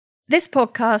This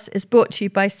podcast is brought to you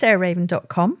by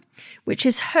SarahRaven.com, which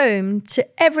is home to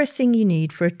everything you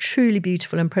need for a truly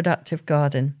beautiful and productive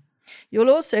garden. You'll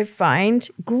also find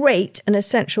great and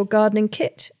essential gardening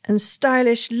kit and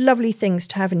stylish, lovely things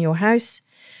to have in your house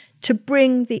to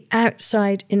bring the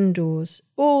outside indoors,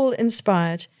 all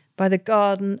inspired by the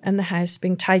garden and the house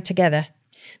being tied together.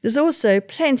 There's also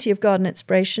plenty of garden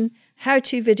inspiration,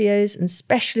 how-to videos and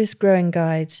specialist growing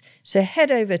guides. So head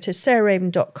over to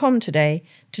SarahRaven.com today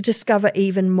to discover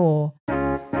even more.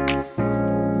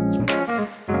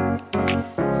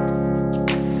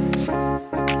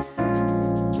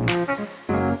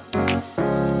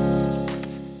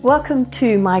 Welcome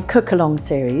to my Cookalong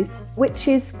series, which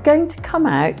is going to come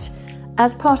out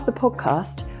as part of the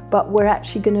podcast, but we're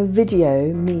actually going to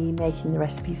video me making the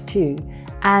recipes too.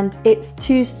 And it's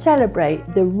to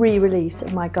celebrate the re-release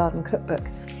of my garden cookbook,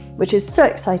 which is so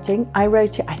exciting. I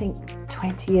wrote it, I think,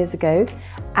 20 years ago,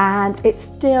 and it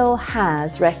still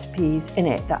has recipes in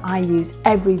it that I use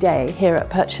every day here at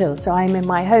Perch Hill. So I'm in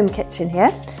my home kitchen here,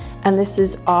 and this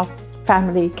is our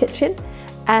family kitchen.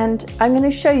 And I'm going to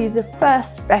show you the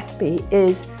first recipe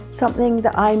is something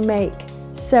that I make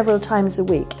several times a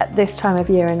week at this time of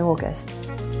year in August.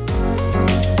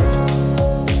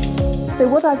 So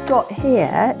what I've got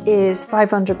here is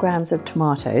 500 grams of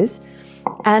tomatoes,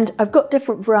 and I've got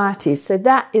different varieties. So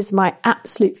that is my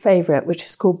absolute favourite, which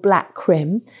is called Black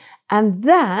Crim, and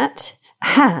that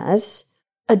has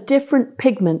a different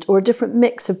pigment or a different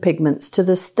mix of pigments to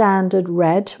the standard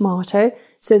red tomato.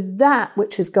 So that,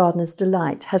 which is Gardener's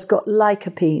Delight, has got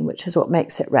lycopene, which is what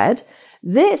makes it red.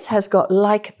 This has got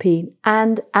lycopene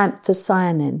and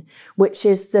anthocyanin, which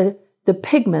is the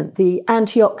pigment, the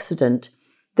antioxidant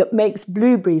that makes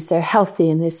blueberries so healthy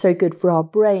and is so good for our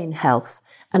brain health.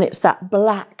 And it's that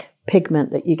black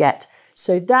pigment that you get.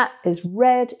 So that is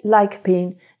red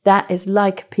lycopene, that is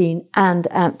lycopene and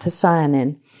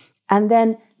anthocyanin. And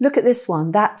then look at this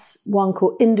one. That's one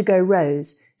called Indigo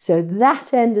Rose. So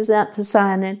that end is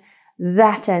anthocyanin,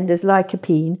 that end is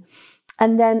lycopene.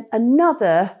 And then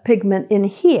another pigment in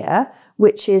here,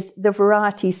 which is the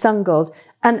variety Sun Gold.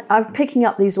 And I'm picking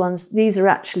up these ones. These are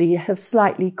actually have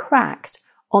slightly cracked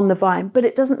on the vine, but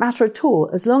it doesn't matter at all.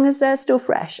 As long as they're still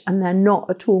fresh and they're not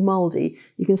at all mouldy,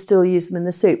 you can still use them in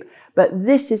the soup. But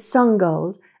this is Sun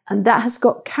Gold, and that has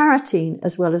got carotene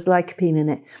as well as lycopene in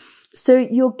it. So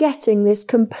you're getting this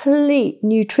complete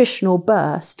nutritional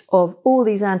burst of all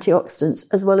these antioxidants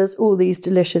as well as all these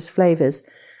delicious flavours.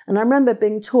 And I remember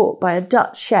being taught by a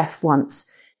Dutch chef once,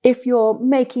 if you're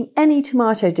making any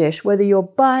tomato dish, whether you're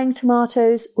buying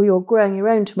tomatoes or you're growing your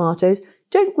own tomatoes,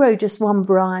 don't grow just one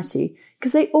variety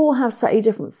because they all have slightly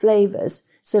different flavours.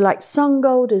 So like Sun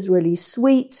Gold is really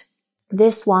sweet.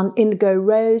 This one, Indigo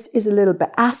Rose, is a little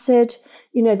bit acid.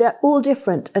 You know, they're all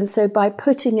different. And so by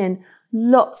putting in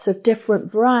lots of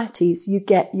different varieties, you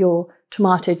get your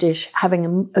tomato dish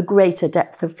having a greater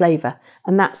depth of flavour.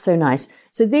 And that's so nice.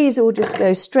 So these all just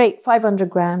go straight, 500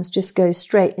 grams, just go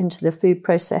straight into the food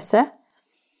processor.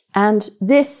 And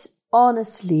this,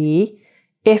 honestly,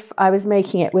 if I was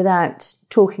making it without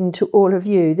talking to all of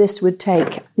you, this would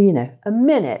take, a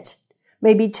minute,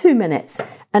 maybe 2 minutes,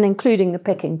 and including the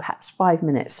picking, perhaps 5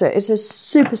 minutes. So it's a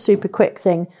super, super quick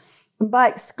thing. And by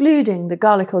excluding the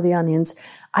garlic or the onions,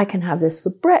 I can have this for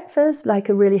breakfast, like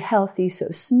a really healthy sort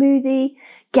of smoothie,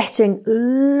 getting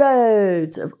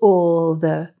loads of all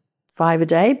the 5 a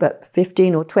day, but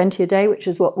 15 or 20 a day, which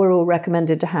is what we're all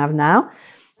recommended to have now.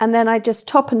 And then I just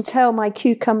top and tail my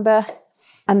cucumber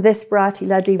and this variety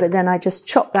La Diva, then I just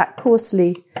chop that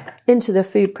coarsely into the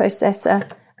food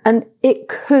processor. And it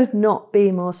could not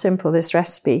be more simple, this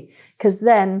recipe, because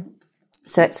then,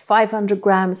 so it's 500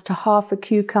 grams to half a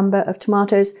cucumber of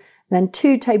tomatoes, then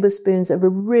 2 tablespoons of a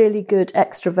really good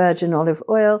extra virgin olive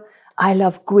oil. I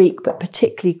love Greek, but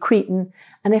particularly Cretan.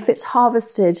 And if it's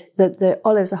harvested, the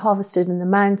olives are harvested in the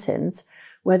mountains,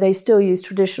 where they still use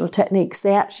traditional techniques,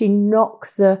 they actually knock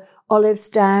the olives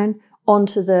down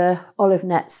onto the olive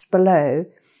nets below,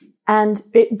 and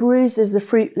it bruises the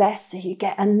fruit less, so you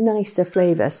get a nicer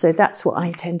flavour. So that's what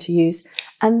I tend to use.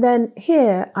 And then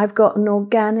here I've got an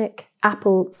organic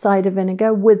apple cider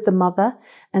vinegar with the mother,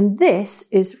 and this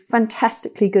is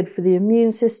fantastically good for the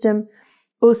immune system,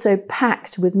 also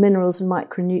packed with minerals and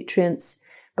micronutrients.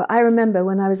 But I remember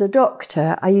when I was a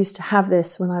doctor, I used to have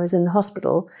this when I was in the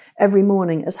hospital every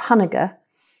morning as Hanukkah.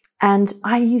 And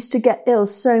I used to get ill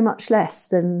so much less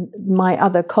than my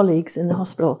other colleagues in the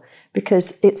hospital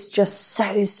because it's just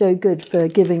so good for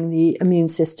giving the immune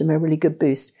system a really good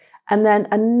boost. And then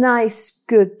a nice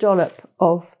good dollop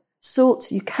of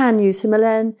salt. You can use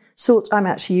Himalayan salt. I'm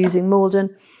actually using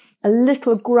Malden. A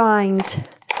little grind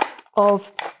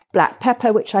of black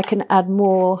pepper, which I can add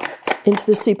more into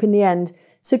the soup in the end.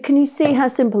 So can you see how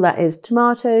simple that is?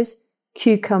 Tomatoes,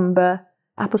 cucumber,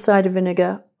 apple cider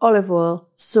vinegar, olive oil,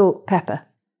 salt, pepper.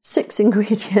 6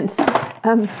 ingredients.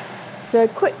 So a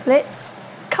quick blitz,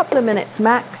 couple of minutes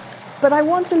max, but I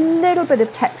want a little bit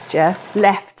of texture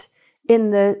left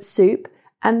in the soup,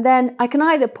 and then I can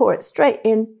either pour it straight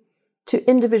in to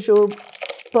individual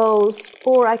bowls,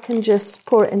 or I can just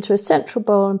pour it into a central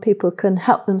bowl and people can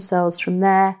help themselves from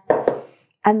there.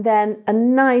 And then a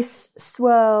nice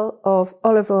swirl of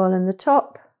olive oil in the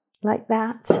top, like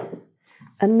that.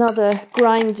 Another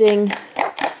grinding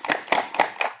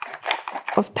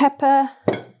of pepper,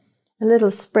 a little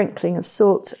sprinkling of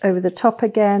salt over the top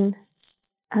again,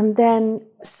 and then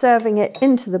serving it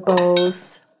into the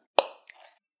bowls.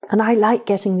 And I like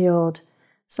getting the odd,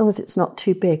 as long as it's not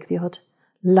too big, the odd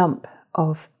lump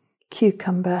of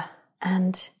cucumber,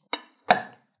 and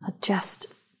I just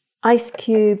ice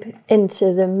cube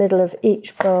into the middle of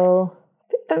each bowl.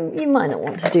 You might not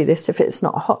want to do this if it's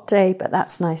not a hot day, but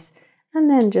that's nice. And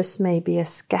then just maybe a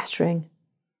scattering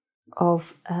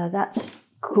of, that's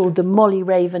called the Molly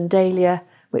Raven Dahlia,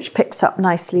 which picks up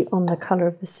nicely on the colour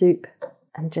of the soup.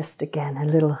 And just again, a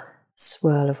little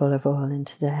swirl of olive oil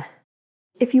into there.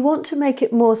 If you want to make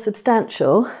it more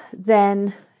substantial,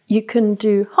 then you can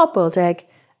do hard-boiled egg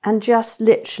and just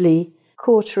literally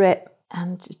quarter it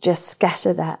and just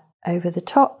scatter that over the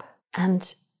top.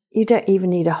 And you don't even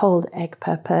need a whole egg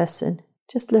per person,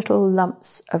 just little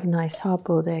lumps of nice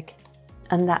hard-boiled egg.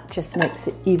 And that just makes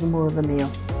it even more of a meal.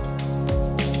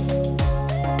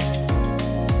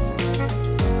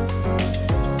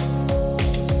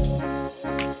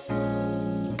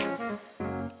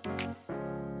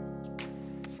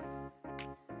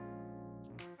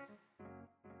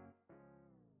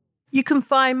 You can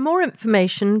find more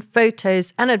information,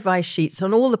 photos and advice sheets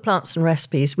on all the plants and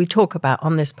recipes we talk about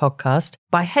on this podcast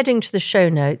by heading to the show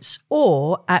notes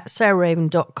or at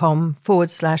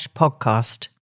sarahraven.com/podcast.